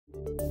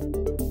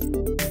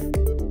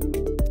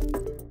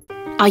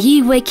Are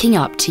you waking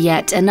up to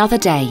yet another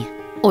day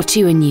or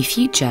to a new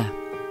future?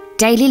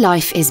 Daily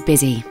life is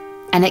busy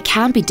and it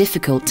can be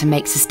difficult to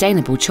make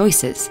sustainable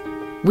choices.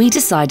 We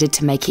decided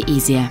to make it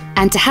easier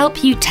and to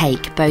help you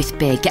take both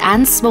big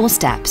and small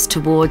steps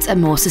towards a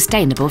more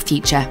sustainable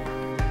future.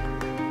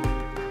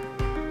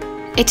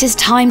 It is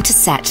time to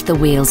set the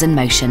wheels in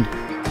motion.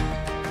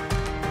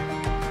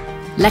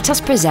 Let us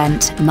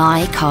present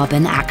My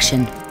Carbon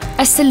Action,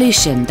 a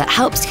solution that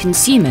helps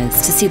consumers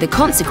to see the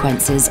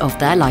consequences of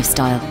their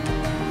lifestyle.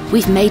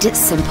 We've made it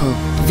simple,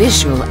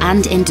 visual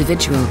and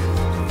individual.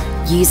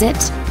 Use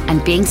it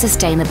and being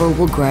sustainable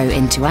will grow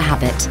into a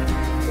habit.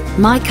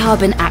 My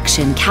Carbon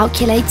Action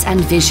calculates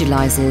and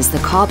visualizes the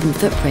carbon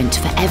footprint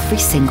for every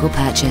single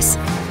purchase.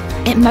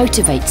 It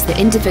motivates the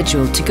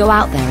individual to go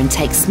out there and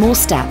take small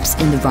steps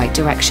in the right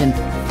direction.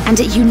 And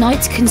it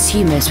unites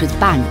consumers with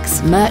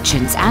banks,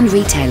 merchants and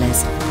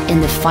retailers in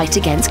the fight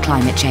against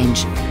climate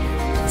change.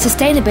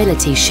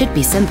 Sustainability should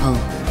be simple.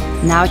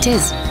 Now it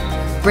is.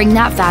 Bring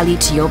that value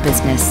to your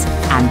business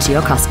and to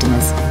your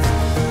customers.